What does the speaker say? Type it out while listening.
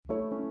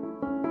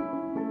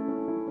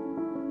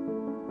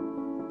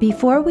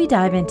Before we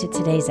dive into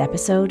today's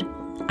episode,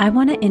 I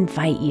want to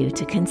invite you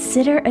to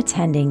consider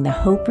attending the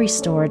Hope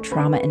Restored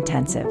Trauma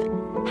Intensive,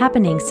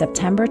 happening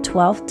September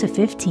 12th to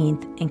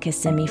 15th in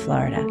Kissimmee,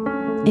 Florida.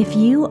 If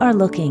you are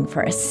looking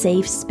for a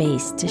safe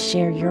space to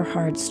share your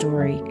hard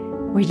story,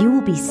 where you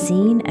will be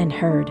seen and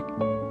heard,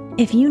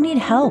 if you need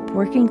help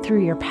working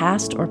through your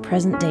past or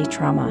present day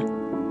trauma,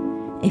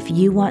 if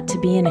you want to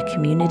be in a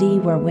community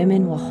where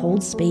women will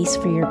hold space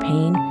for your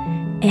pain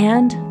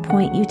and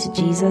point you to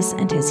Jesus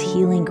and His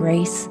healing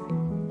grace,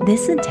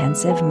 this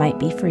intensive might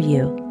be for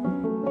you.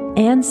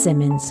 Ann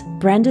Simmons,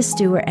 Brenda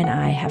Stewart, and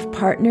I have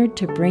partnered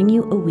to bring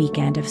you a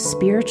weekend of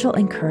spiritual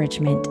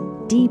encouragement,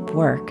 deep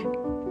work,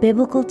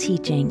 biblical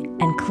teaching,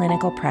 and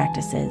clinical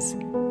practices.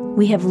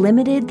 We have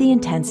limited the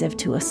intensive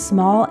to a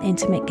small,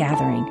 intimate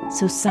gathering,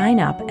 so sign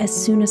up as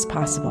soon as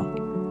possible.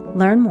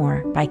 Learn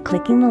more by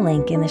clicking the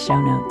link in the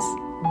show notes.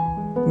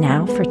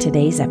 Now for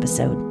today's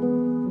episode.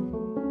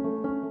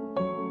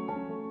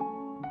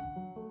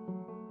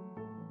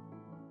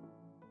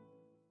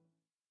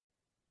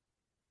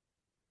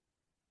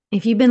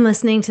 If you've been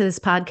listening to this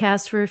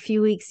podcast for a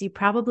few weeks, you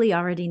probably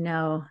already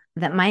know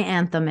that my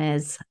anthem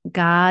is,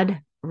 God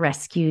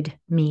rescued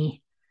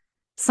me.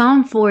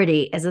 Psalm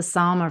 40 is a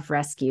psalm of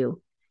rescue,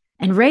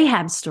 and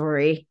Rahab's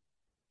story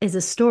is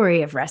a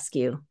story of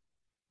rescue.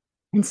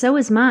 And so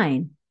is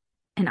mine,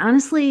 and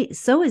honestly,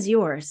 so is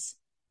yours.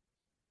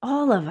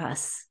 All of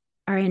us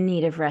are in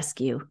need of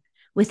rescue.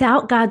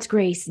 Without God's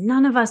grace,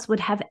 none of us would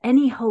have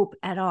any hope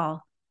at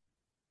all.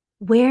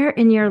 Where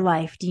in your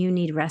life do you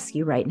need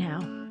rescue right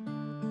now?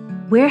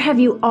 Where have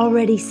you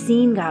already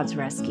seen God's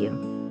rescue?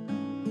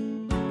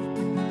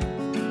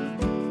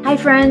 Hi,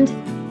 friend.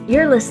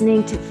 You're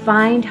listening to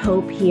Find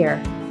Hope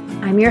Here.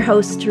 I'm your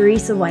host,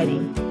 Teresa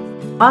Whiting,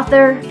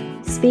 author,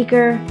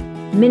 speaker,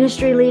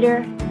 ministry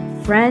leader,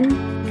 friend,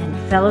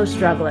 and fellow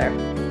struggler.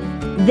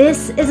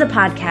 This is a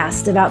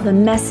podcast about the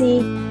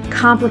messy,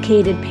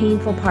 complicated,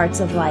 painful parts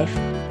of life,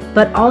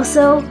 but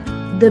also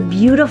the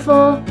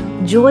beautiful,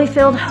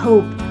 joy-filled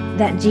hope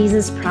that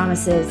Jesus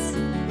promises.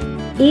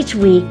 Each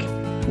week,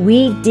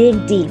 we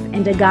dig deep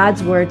into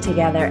God's Word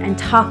together and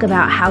talk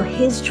about how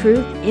His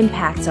truth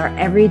impacts our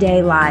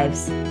everyday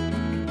lives.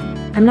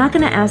 I'm not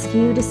going to ask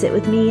you to sit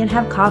with me and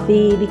have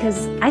coffee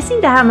because I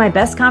seem to have my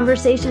best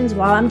conversations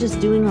while I'm just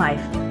doing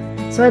life.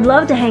 So I'd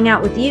love to hang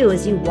out with you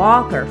as you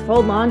walk or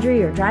fold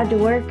laundry or drive to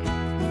work.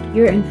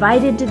 You're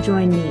invited to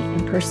join me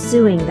in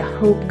pursuing the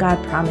hope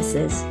God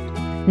promises.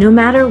 No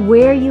matter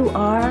where you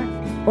are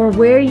or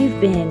where you've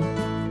been,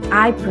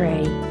 I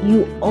pray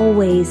you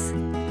always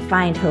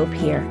find hope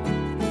here.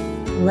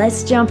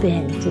 Let's jump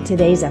into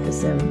today's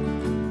episode.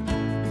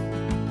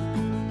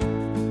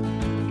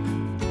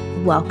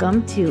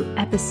 Welcome to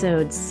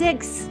episode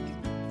 6,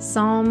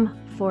 Psalm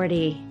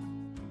 40,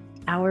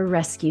 our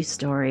rescue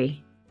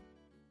story.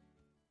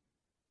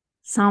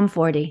 Psalm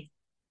 40.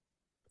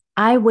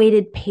 I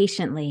waited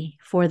patiently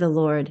for the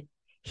Lord.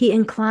 He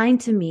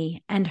inclined to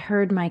me and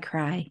heard my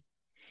cry.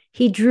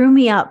 He drew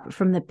me up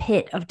from the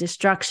pit of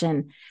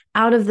destruction,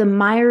 out of the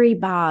miry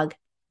bog,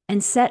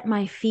 and set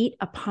my feet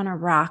upon a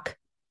rock,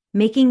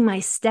 making my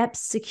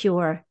steps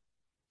secure.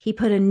 He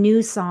put a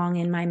new song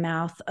in my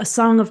mouth, a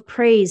song of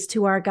praise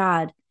to our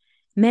God.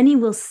 Many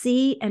will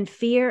see and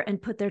fear and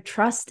put their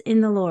trust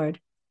in the Lord.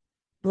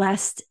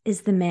 Blessed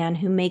is the man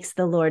who makes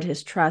the Lord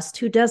his trust,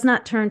 who does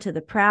not turn to the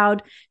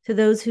proud, to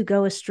those who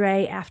go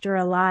astray after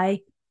a lie.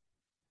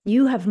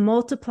 You have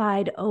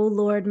multiplied, O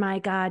Lord my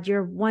God,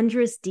 your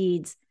wondrous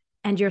deeds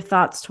and your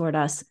thoughts toward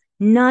us.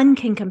 None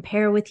can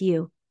compare with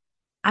you.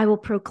 I will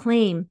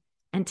proclaim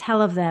and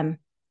tell of them,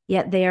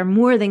 yet they are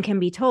more than can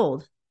be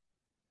told.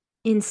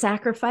 In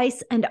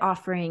sacrifice and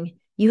offering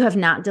you have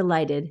not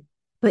delighted,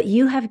 but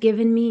you have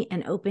given me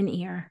an open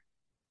ear.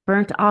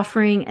 Burnt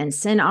offering and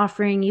sin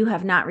offering you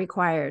have not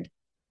required.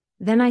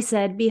 Then I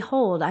said,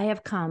 Behold, I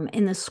have come.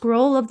 In the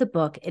scroll of the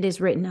book it is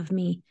written of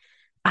me.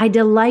 I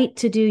delight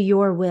to do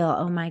your will,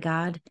 O my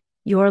God.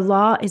 Your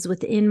law is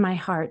within my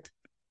heart.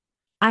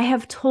 I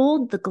have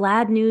told the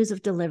glad news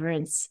of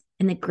deliverance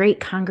in the great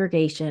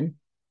congregation.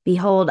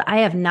 Behold, I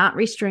have not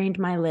restrained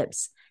my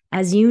lips.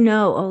 As you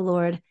know, O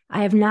Lord,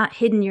 I have not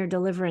hidden your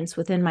deliverance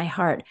within my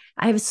heart.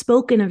 I have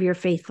spoken of your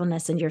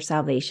faithfulness and your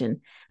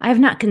salvation. I have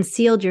not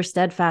concealed your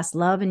steadfast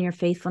love and your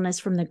faithfulness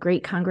from the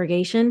great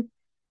congregation.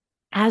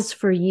 As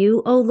for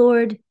you, O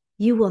Lord,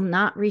 you will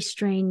not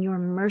restrain your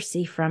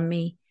mercy from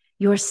me.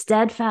 Your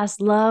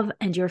steadfast love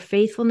and your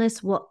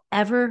faithfulness will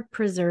ever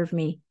preserve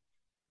me.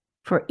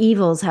 For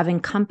evils have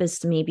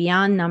encompassed me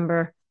beyond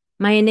number.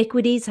 My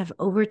iniquities have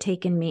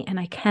overtaken me, and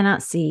I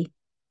cannot see.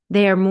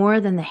 They are more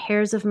than the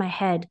hairs of my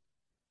head.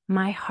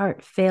 My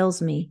heart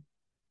fails me.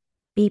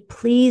 Be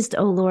pleased,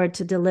 O Lord,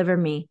 to deliver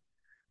me.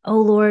 O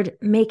Lord,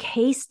 make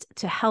haste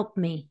to help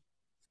me.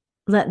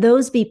 Let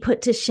those be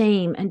put to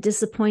shame and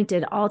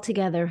disappointed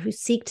altogether who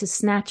seek to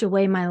snatch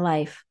away my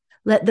life.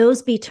 Let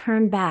those be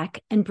turned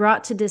back and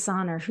brought to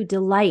dishonor who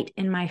delight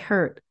in my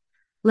hurt.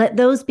 Let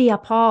those be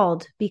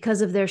appalled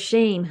because of their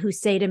shame who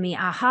say to me,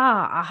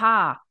 Aha,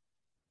 aha.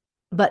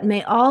 But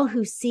may all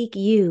who seek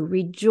you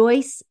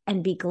rejoice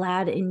and be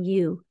glad in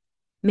you.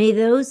 May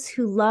those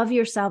who love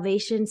your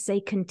salvation say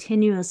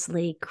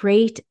continuously,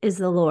 great is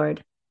the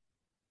Lord.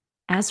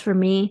 As for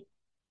me,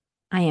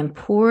 I am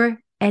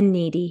poor and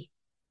needy,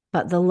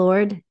 but the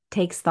Lord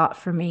takes thought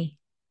for me.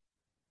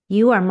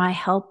 You are my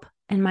help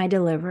and my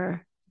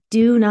deliverer.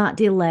 Do not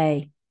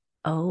delay,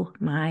 oh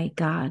my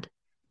God.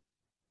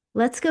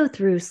 Let's go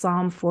through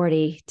Psalm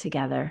 40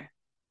 together.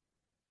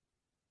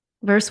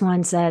 Verse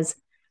 1 says,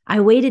 I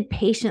waited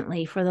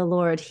patiently for the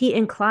Lord. He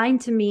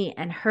inclined to me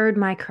and heard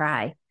my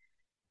cry.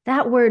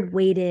 That word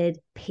waited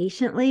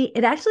patiently,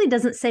 it actually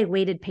doesn't say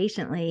waited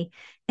patiently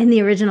in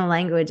the original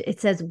language. It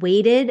says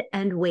waited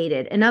and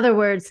waited. In other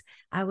words,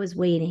 I was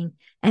waiting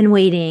and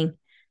waiting.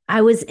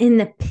 I was in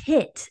the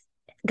pit.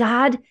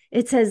 God,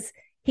 it says,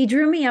 he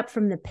drew me up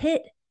from the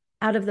pit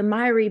out of the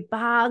miry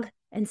bog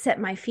and set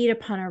my feet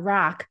upon a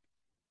rock.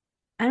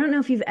 I don't know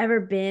if you've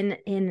ever been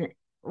in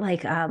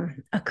like a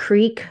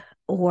creek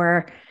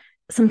or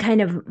some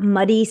kind of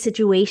muddy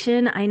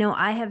situation. I know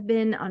I have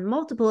been on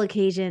multiple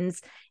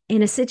occasions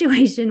in a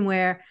situation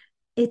where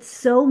it's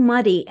so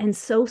muddy and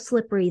so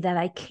slippery that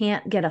I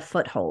can't get a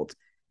foothold.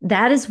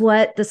 That is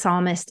what the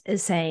psalmist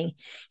is saying.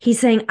 He's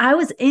saying, I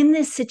was in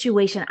this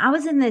situation. I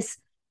was in this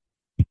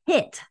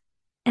pit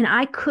and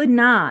I could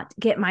not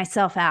get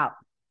myself out.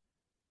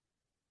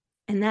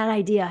 And that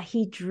idea,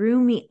 he drew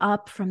me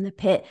up from the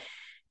pit.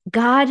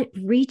 God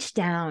reached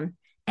down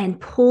and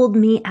pulled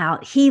me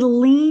out. He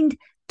leaned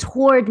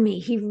toward me.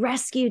 He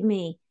rescued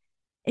me.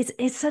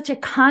 It's such a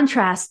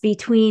contrast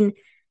between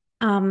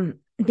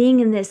being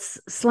in this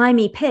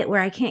slimy pit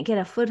where I can't get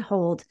a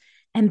foothold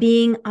and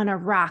being on a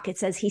rock. It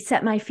says, he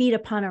set my feet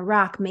upon a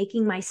rock,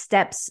 making my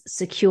steps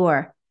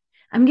secure.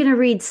 I'm going to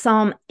read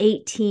Psalm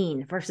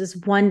 18, verses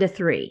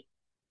 1-3.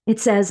 It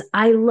says,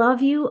 I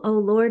love you, O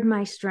Lord,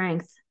 my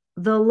strength.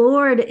 The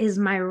Lord is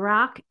my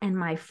rock and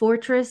my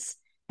fortress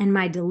and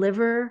my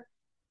deliverer,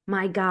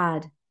 my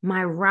God,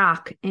 my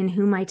rock in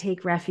whom I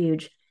take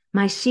refuge,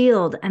 my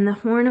shield and the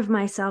horn of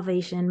my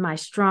salvation, my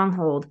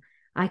stronghold.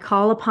 I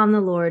call upon the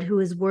Lord who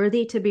is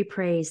worthy to be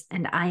praised,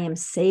 and I am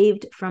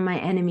saved from my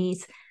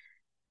enemies.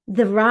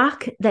 The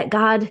rock that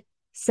God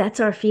sets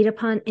our feet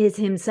upon is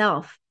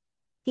himself.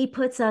 He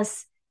puts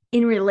us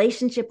in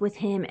relationship with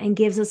him and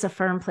gives us a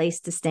firm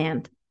place to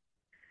stand.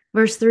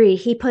 Verse 3,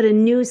 he put a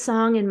new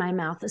song in my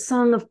mouth, a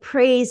song of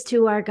praise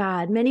to our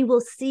God. Many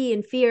will see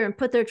and fear and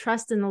put their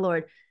trust in the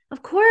Lord.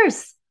 Of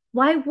course,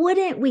 why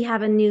wouldn't we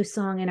have a new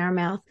song in our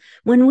mouth?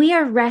 When we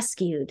are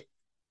rescued,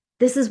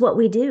 this is what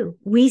we do.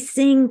 We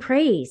sing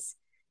praise.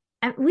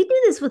 And we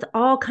do this with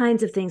all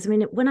kinds of things. I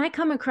mean, when I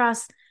come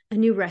across a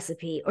new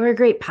recipe or a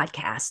great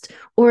podcast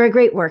or a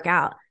great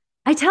workout,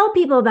 I tell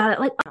people about it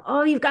like,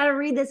 oh, you've got to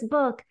read this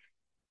book.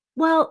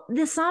 Well,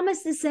 the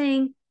psalmist is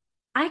saying,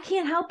 I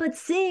can't help but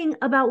sing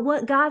about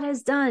what God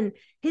has done,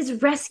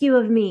 his rescue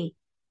of me.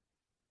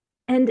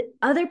 And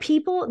other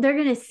people, they're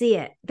going to see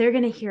it. They're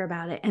going to hear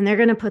about it, and they're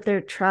going to put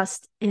their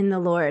trust in the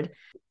Lord.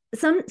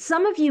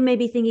 Some of you may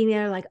be thinking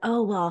they're like,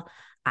 oh, well,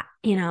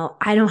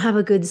 I don't have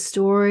a good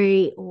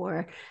story,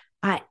 or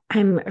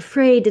I'm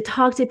afraid to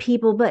talk to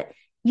people, but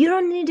you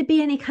don't need to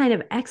be any kind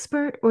of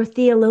expert or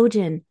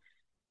theologian.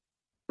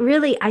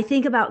 Really, I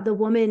think about the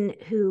woman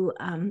who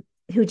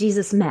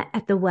Jesus met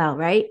at the well,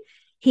 right?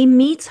 He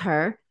meets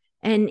her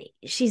and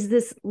she's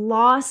this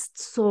lost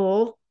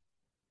soul.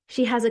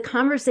 She has a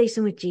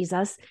conversation with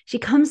Jesus. She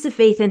comes to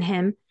faith in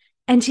him.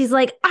 And she's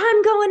like,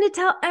 I'm going to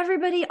tell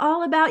everybody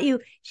all about you.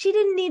 She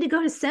didn't need to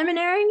go to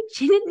seminary.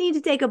 She didn't need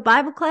to take a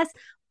Bible class.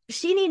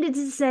 She needed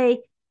to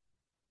say,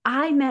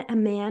 I met a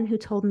man who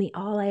told me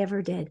all I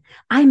ever did.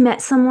 I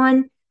met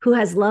someone who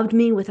has loved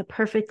me with a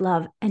perfect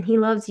love, and he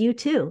loves you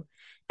too.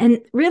 And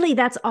really,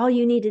 that's all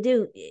you need to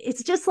do.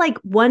 It's just like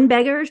one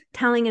beggar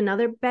telling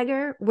another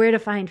beggar where to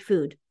find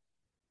food.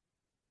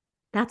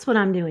 That's what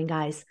I'm doing,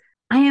 guys.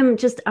 I am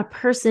just a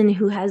person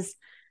who has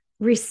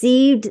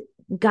received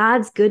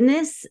God's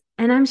goodness,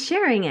 and I'm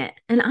sharing it.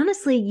 And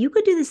honestly, you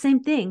could do the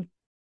same thing.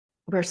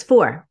 Verse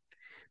 4,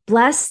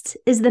 blessed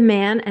is the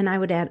man, and I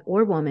would add,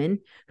 or woman,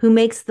 who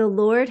makes the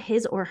Lord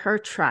his or her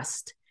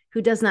trust,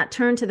 who does not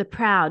turn to the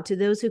proud, to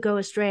those who go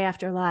astray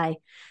after lie.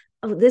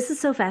 Oh, this is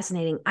so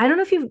fascinating. I don't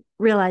know if you've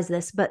realized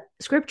this, but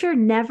scripture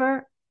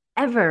never,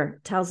 ever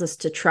tells us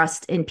to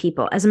trust in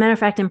people. As a matter of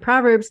fact, in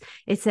Proverbs,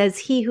 it says,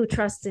 he who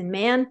trusts in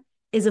man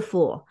is a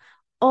fool.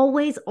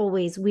 Always,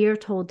 always, we are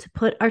told to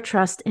put our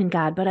trust in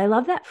God. But I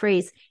love that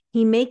phrase,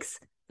 he makes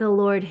the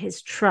Lord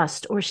his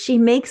trust, or she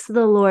makes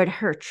the Lord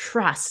her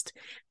trust.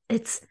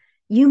 It's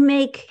you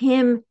make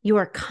him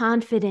your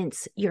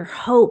confidence, your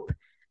hope.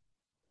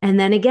 And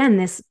then again,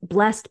 this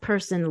blessed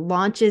person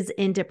launches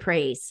into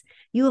praise.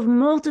 You have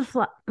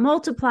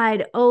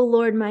multiplied, O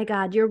Lord, my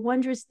God, your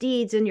wondrous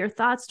deeds and your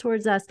thoughts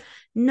towards us.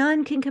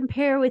 None can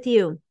compare with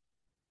you.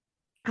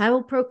 I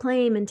will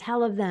proclaim and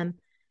tell of them.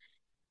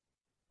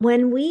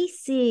 When we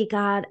see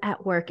God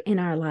at work in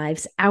our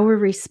lives, our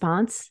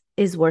response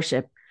is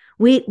worship.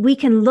 We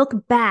can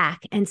look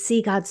back and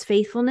see God's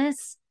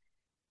faithfulness.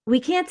 We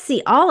can't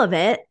see all of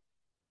it,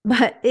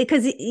 But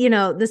because,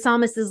 the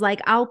psalmist is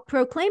like, I'll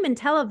proclaim and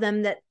tell of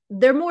them that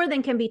they're more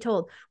than can be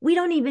told. We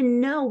don't even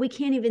know, we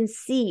can't even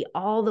see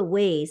all the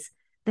ways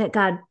that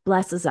God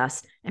blesses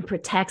us and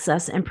protects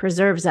us and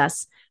preserves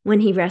us when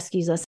he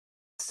rescues us.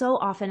 So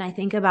often I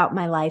think about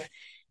my life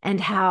and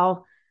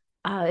how,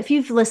 if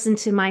you've listened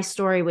to my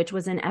story, which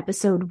was in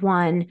episode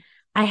 1,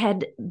 I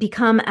had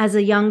become, as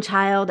a young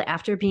child,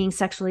 after being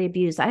sexually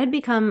abused, I had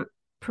become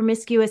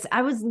promiscuous.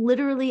 I was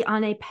literally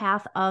on a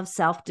path of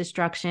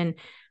self-destruction.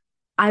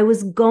 I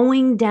was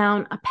going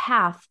down a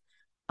path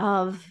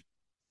of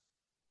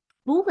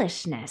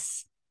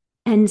foolishness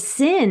and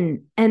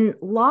sin and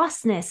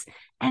lostness.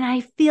 And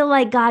I feel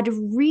like God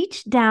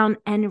reached down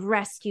and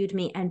rescued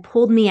me and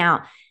pulled me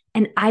out.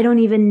 And I don't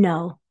even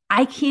know.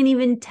 I can't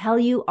even tell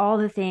you all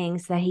the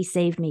things that he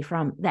saved me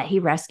from, that he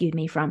rescued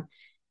me from.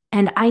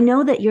 And I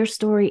know that your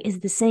story is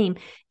the same.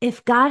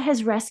 If God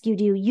has rescued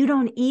you, you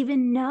don't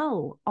even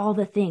know all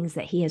the things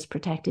that he has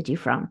protected you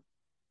from.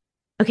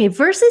 Okay,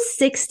 verses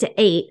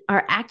 6-8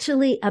 are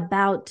actually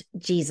about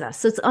Jesus.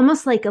 So it's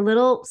almost like a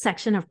little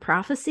section of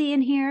prophecy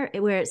in here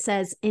where it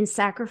says, in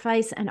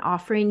sacrifice and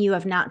offering you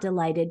have not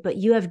delighted, but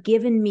you have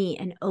given me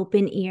an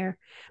open ear.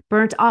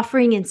 Burnt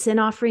offering and sin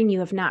offering you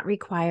have not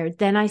required.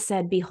 Then I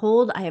said,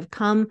 behold, I have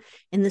come.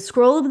 In the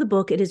scroll of the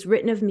book, it is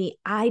written of me,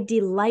 I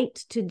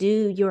delight to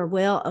do your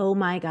will, oh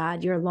my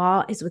God. Your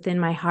law is within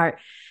my heart.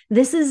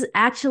 This is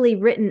actually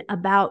written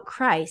about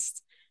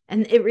Christ,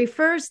 and it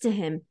refers to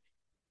him.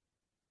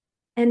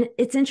 And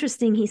it's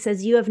interesting. He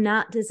says, you have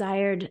not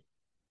desired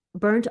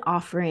burnt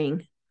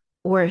offering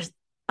or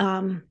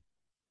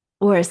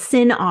a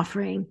sin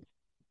offering,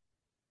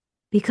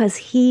 because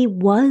he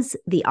was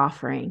the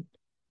offering.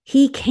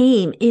 He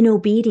came in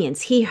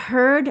obedience. He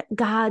heard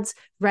God's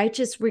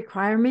righteous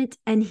requirement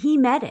and he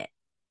met it.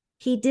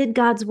 He did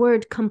God's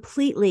word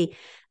completely.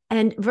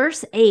 And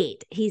verse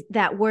 8,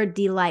 that word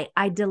delight,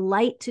 I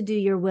delight to do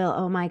your will,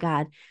 oh my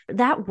God.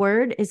 That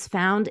word is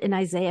found in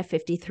Isaiah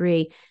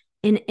 53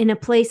 in a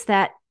place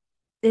that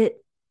it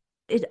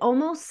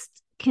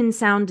almost can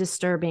sound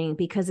disturbing,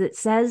 because it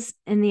says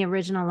in the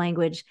original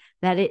language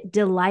that it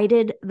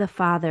delighted the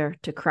Father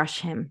to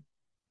crush him.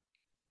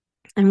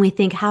 And we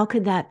think, how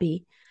could that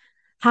be?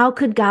 How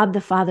could God the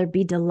Father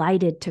be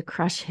delighted to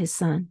crush his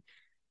Son?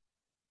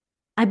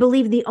 I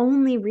believe the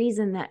only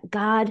reason that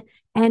God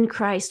and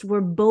Christ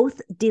were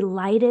both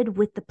delighted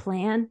with the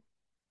plan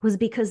was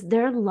because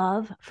their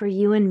love for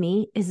you and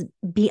me is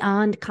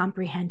beyond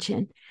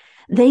comprehension.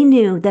 They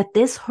knew that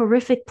this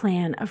horrific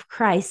plan of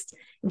Christ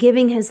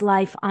giving his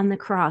life on the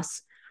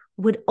cross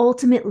would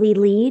ultimately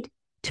lead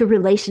to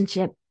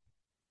relationship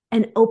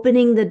and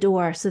opening the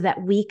door so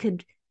that we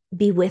could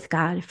be with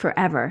God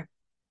forever.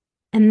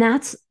 And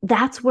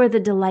that's where the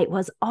delight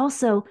was.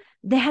 Also,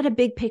 they had a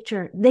big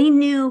picture. They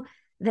knew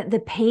that the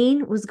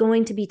pain was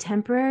going to be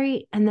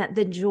temporary and that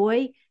the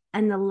joy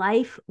and the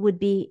life would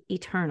be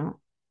eternal.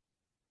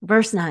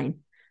 Verse 9,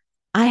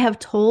 I have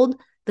told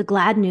the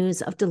glad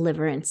news of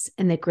deliverance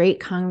in the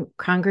great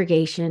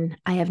congregation.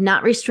 I have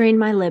not restrained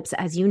my lips,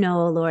 as you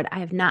know, O Lord. I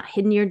have not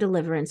hidden your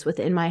deliverance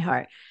within my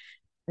heart.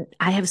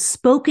 I have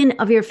spoken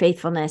of your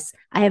faithfulness.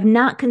 I have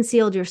not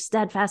concealed your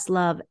steadfast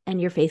love and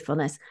your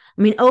faithfulness.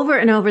 I mean, over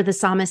and over, the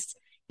psalmist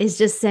is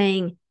just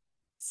saying,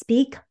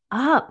 speak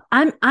up.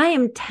 I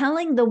am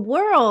telling the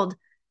world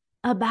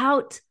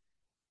about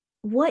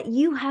what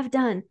you have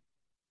done.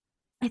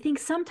 I think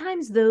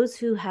sometimes those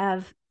who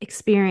have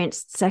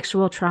experienced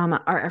sexual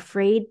trauma are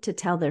afraid to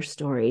tell their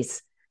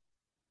stories.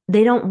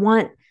 They don't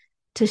want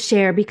to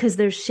share because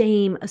there's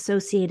shame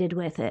associated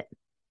with it.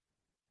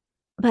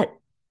 But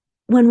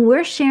when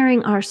we're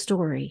sharing our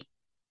story,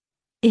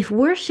 if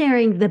we're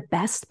sharing the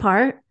best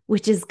part,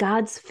 which is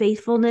God's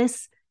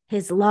faithfulness,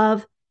 his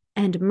love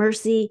and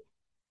mercy,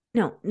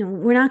 no,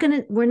 we're not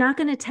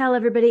going to tell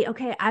everybody,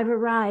 okay, I've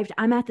arrived.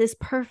 I'm at this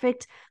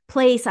perfect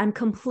place. I'm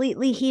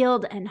completely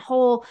healed and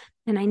whole,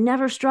 and I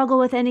never struggle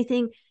with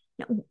anything.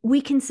 No, we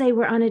can say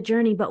we're on a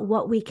journey, but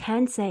what we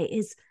can say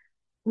is,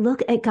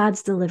 look at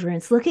God's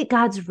deliverance. Look at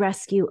God's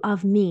rescue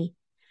of me.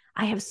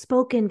 I have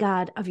spoken,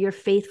 God, of your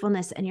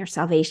faithfulness and your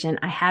salvation.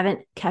 I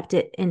haven't kept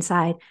it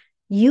inside.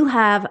 You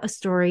have a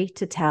story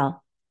to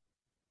tell.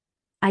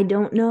 I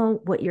don't know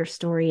what your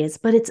story is,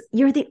 but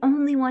you're the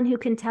only one who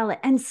can tell it.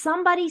 And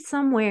somebody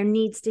somewhere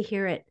needs to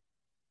hear it.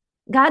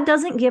 God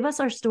doesn't give us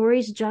our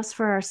stories just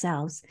for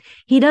ourselves.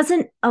 He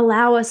doesn't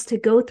allow us to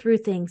go through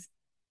things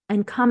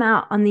and come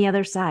out on the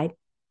other side.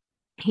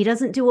 He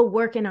doesn't do a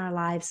work in our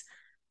lives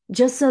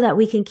just so that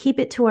we can keep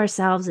it to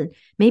ourselves and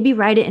maybe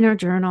write it in our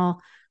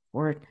journal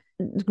or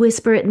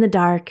whisper it in the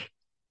dark.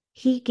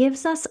 He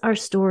gives us our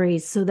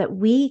stories so that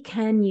we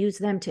can use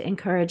them to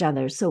encourage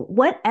others. So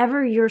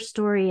whatever your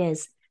story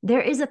is, there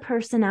is a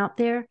person out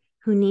there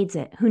who needs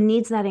it, who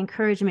needs that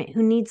encouragement,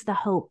 who needs the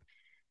hope,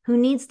 who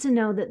needs to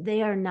know that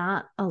they are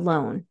not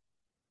alone.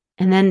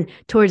 And then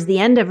towards the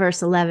end of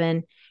verse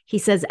 11, he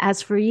says,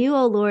 as for you,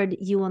 O Lord,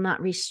 you will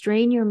not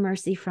restrain your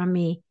mercy from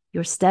me.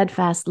 Your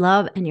steadfast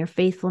love and your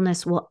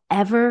faithfulness will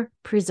ever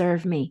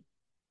preserve me.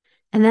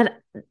 And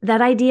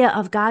that idea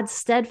of God's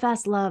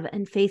steadfast love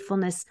and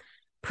faithfulness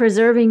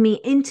preserving me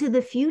into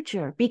the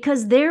future,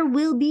 because there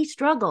will be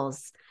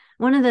struggles.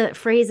 One of the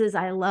phrases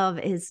I love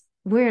is,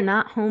 we're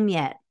not home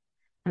yet.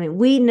 I mean,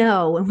 we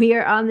know when we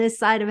are on this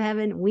side of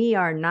heaven, we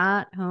are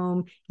not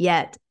home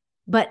yet.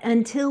 But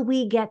until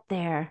we get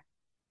there,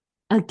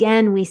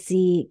 again, we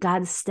see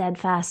God's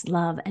steadfast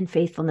love and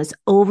faithfulness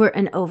over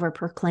and over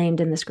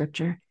proclaimed in the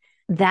scripture.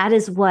 That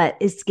is what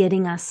is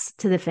getting us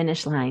to the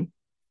finish line.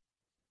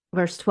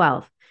 Verse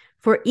 12,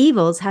 for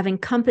evils have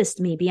encompassed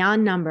me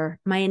beyond number.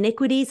 My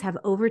iniquities have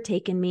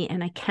overtaken me,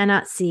 and I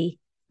cannot see.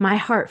 My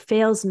heart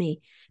fails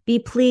me. Be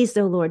pleased,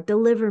 O Lord,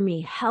 deliver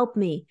me, help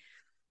me.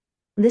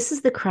 This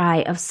is the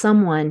cry of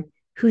someone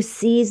who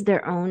sees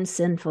their own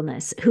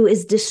sinfulness, who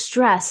is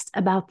distressed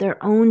about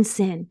their own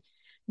sin.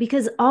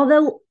 Because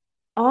although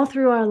all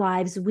through our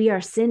lives we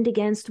are sinned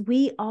against,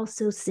 we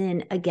also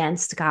sin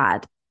against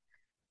God.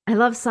 I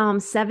love Psalm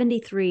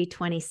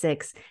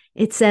 73:26.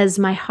 It says,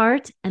 my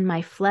heart and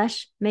my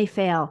flesh may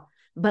fail,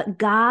 but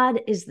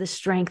God is the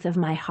strength of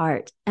my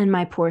heart and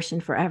my portion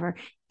forever.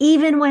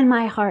 Even when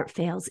my heart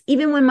fails,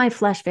 even when my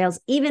flesh fails,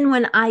 even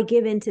when I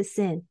give into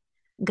sin,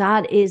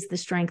 God is the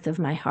strength of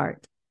my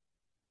heart.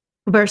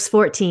 Verse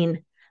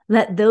 14,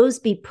 let those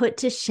be put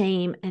to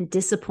shame and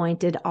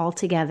disappointed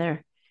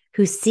altogether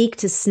who seek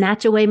to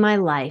snatch away my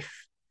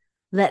life.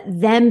 Let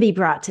them be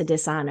brought to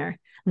dishonor.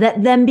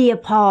 Let them be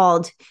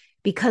appalled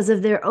because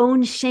of their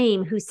own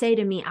shame, who say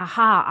to me,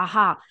 aha,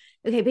 aha.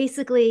 Okay,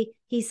 basically,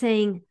 he's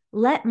saying,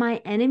 let my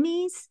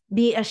enemies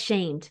be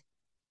ashamed,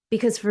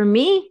 because for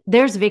me,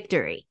 there's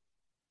victory.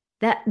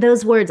 That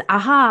those words,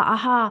 aha,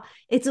 aha,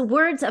 it's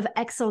words of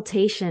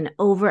exaltation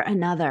over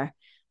another.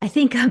 I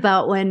think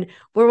about when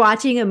we're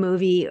watching a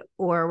movie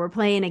or we're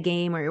playing a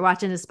game or you're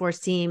watching a sports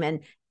team,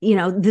 and you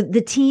know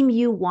the team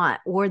you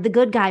want or the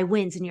good guy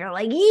wins, and you're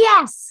like,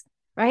 yes,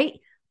 right?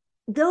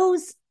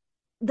 Those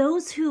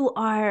who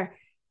are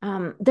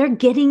they're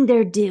getting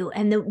their due,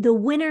 and the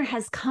winner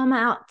has come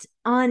out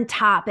on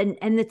top, and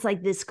it's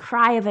like this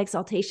cry of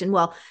exaltation.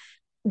 Well,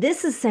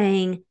 this is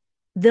saying,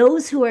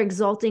 those who are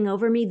exalting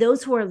over me,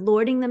 those who are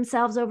lording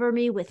themselves over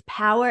me with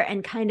power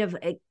and kind of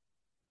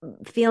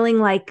feeling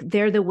like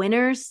they're the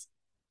winners,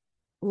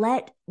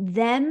 let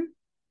them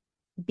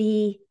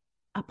be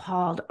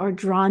appalled or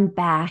drawn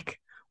back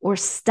or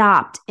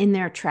stopped in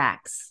their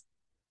tracks.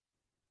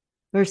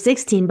 Verse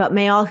 16, but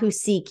may all who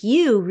seek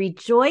you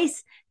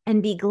rejoice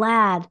and be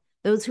glad.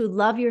 Those who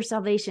love your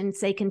salvation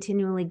say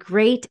continually,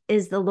 great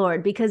is the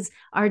Lord, because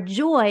our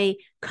joy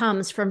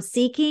comes from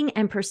seeking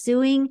and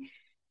pursuing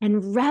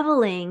and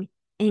reveling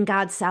in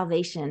God's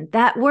salvation.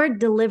 That word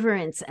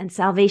deliverance and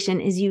salvation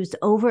is used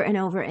over and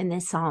over in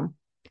this psalm.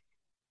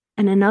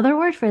 And another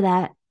word for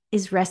that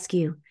is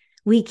rescue.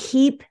 We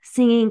keep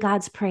singing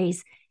God's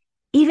praise.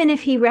 Even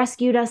if he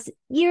rescued us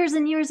years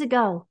and years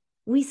ago,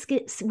 we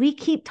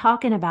keep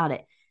talking about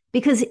it,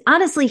 because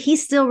honestly,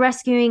 he's still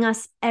rescuing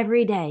us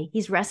every day.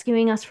 He's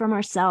rescuing us from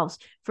ourselves,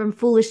 from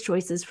foolish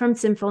choices, from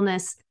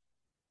sinfulness,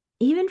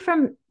 even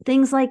from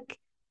things like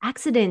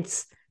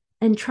accidents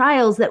and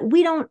trials that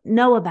we don't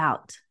know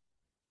about.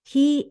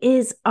 He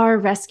is our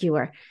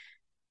rescuer.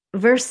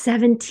 Verse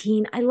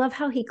 17, I love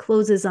how he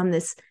closes on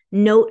this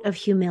note of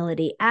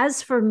humility.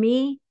 As for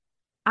me,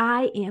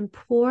 I am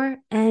poor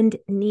and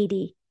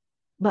needy,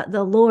 but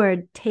the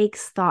Lord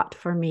takes thought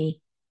for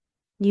me.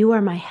 You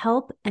are my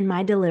help and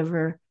my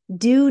deliverer.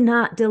 Do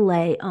not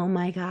delay, oh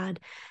my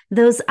God.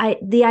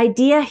 The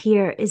idea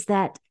here is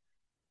that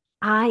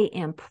I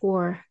am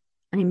poor,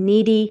 I'm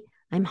needy,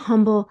 I'm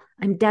humble,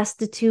 I'm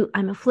destitute,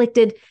 I'm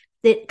afflicted.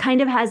 It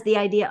kind of has the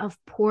idea of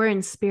poor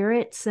in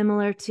spirit,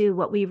 similar to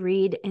what we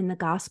read in the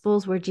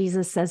Gospels, where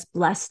Jesus says,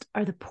 blessed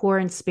are the poor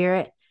in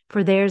spirit,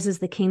 for theirs is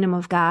the kingdom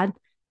of God.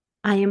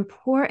 I am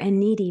poor and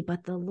needy,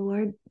 but the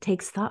Lord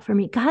takes thought for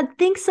me. God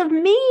thinks of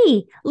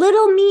me,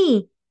 little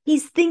me.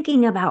 He's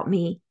thinking about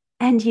me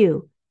and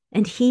you,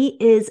 and he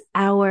is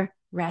our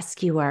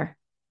rescuer.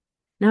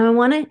 Now, I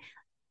want to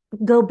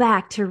go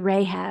back to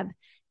Rahab,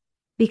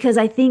 because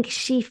I think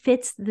she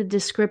fits the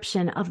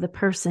description of the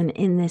person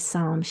in this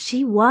psalm.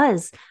 She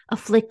was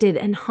afflicted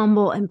and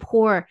humble and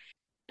poor.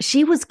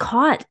 She was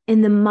caught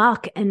in the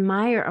muck and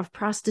mire of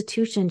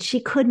prostitution. She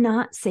could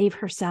not save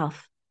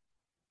herself.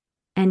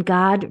 And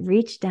God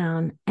reached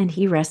down and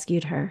he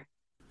rescued her.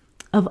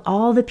 Of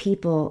all the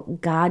people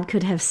God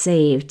could have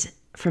saved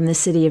from the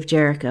city of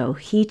Jericho,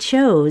 he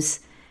chose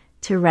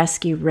to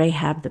rescue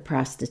Rahab the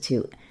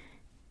prostitute.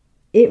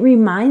 It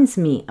reminds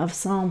me of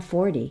Psalm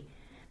 40,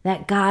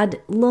 that God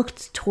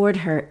looked toward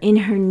her in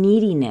her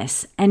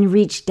neediness and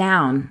reached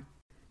down.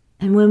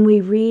 And when we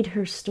read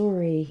her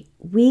story,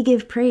 we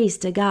give praise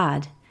to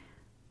God.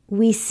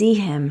 We see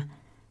him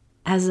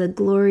as a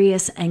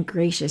glorious and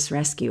gracious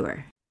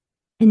rescuer.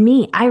 And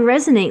me, I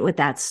resonate with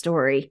that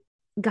story.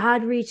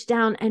 God reached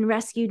down and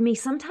rescued me.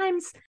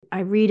 Sometimes I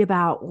read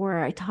about, or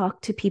I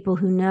talk to people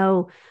who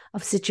know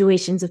of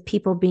situations of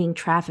people being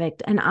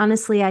trafficked. And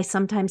honestly, I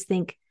sometimes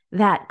think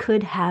that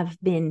could have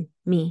been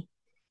me.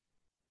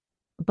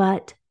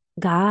 But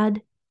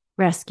God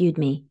rescued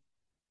me.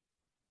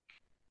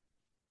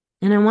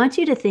 And I want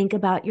you to think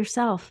about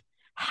yourself.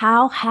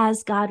 How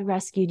has God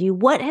rescued you?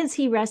 What has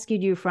he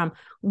rescued you from?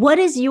 What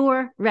is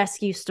your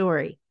rescue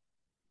story?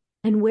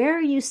 And where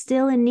are you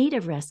still in need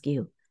of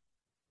rescue?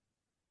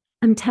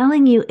 I'm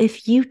telling you,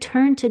 if you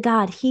turn to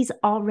God,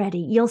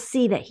 you'll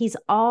see that he's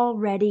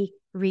already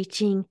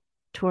reaching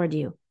toward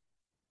you.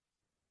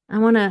 I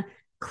want to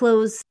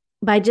close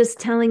by just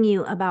telling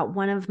you about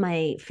one of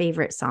my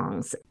favorite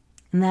songs,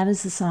 and that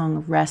is the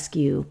song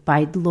Rescue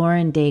by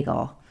Lauren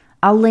Daigle.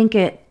 I'll link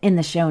it in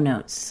the show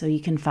notes so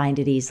you can find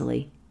it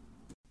easily.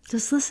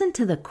 Just listen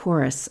to the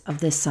chorus of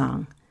this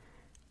song.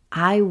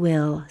 I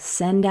will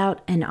send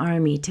out an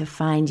army to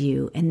find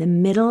you in the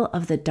middle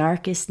of the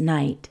darkest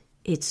night.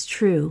 It's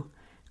true.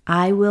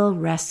 I will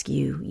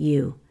rescue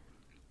you.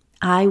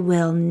 I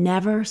will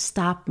never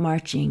stop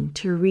marching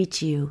to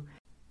reach you.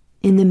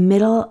 In the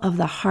middle of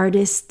the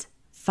hardest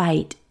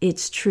fight,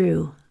 it's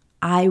true.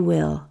 I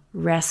will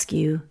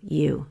rescue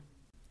you.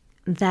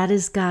 That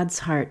is God's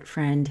heart,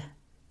 friend.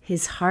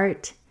 His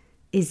heart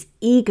is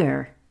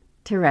eager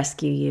to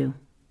rescue you.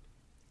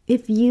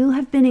 If you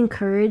have been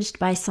encouraged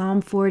by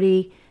Psalm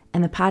 40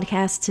 and the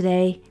podcast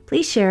today,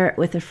 please share it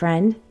with a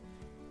friend.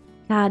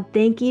 God,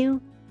 thank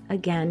you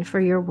again for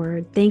your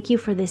word. Thank you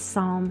for this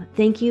psalm.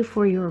 Thank you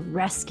for your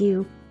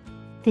rescue.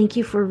 Thank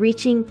you for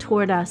reaching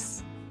toward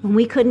us when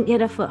we couldn't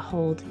get a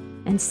foothold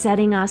and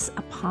setting us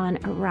upon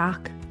a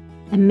rock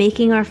and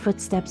making our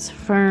footsteps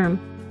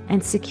firm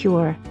and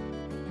secure.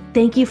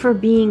 Thank you for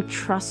being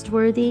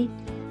trustworthy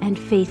and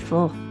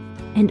faithful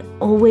and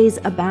always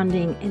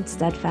abounding in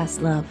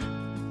steadfast love.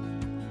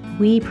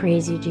 We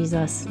praise you,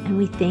 Jesus, and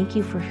we thank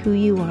you for who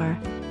you are.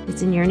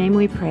 It's in your name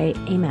we pray.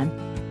 Amen.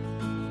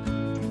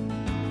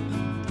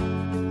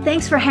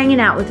 Thanks for hanging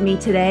out with me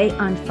today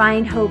on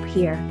Find Hope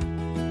Here.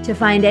 To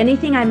find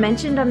anything I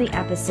mentioned on the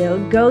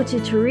episode, go to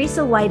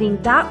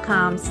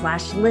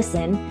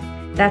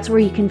teresawhiting.com/listen. That's where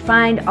you can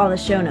find all the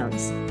show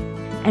notes.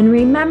 And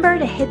remember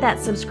to hit that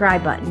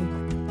subscribe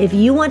button. If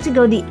you want to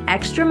go the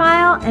extra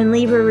mile and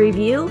leave a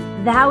review,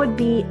 that would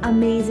be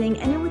amazing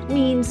and it would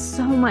mean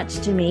so much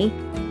to me.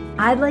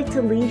 I'd like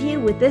to leave you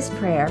with this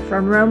prayer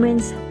from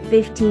Romans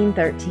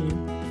 15:13.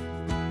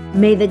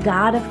 May the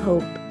God of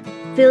hope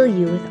fill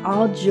you with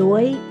all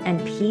joy and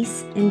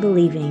peace in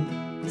believing,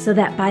 so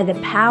that by the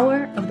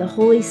power of the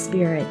Holy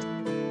Spirit,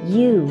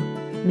 you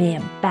may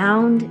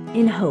abound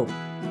in hope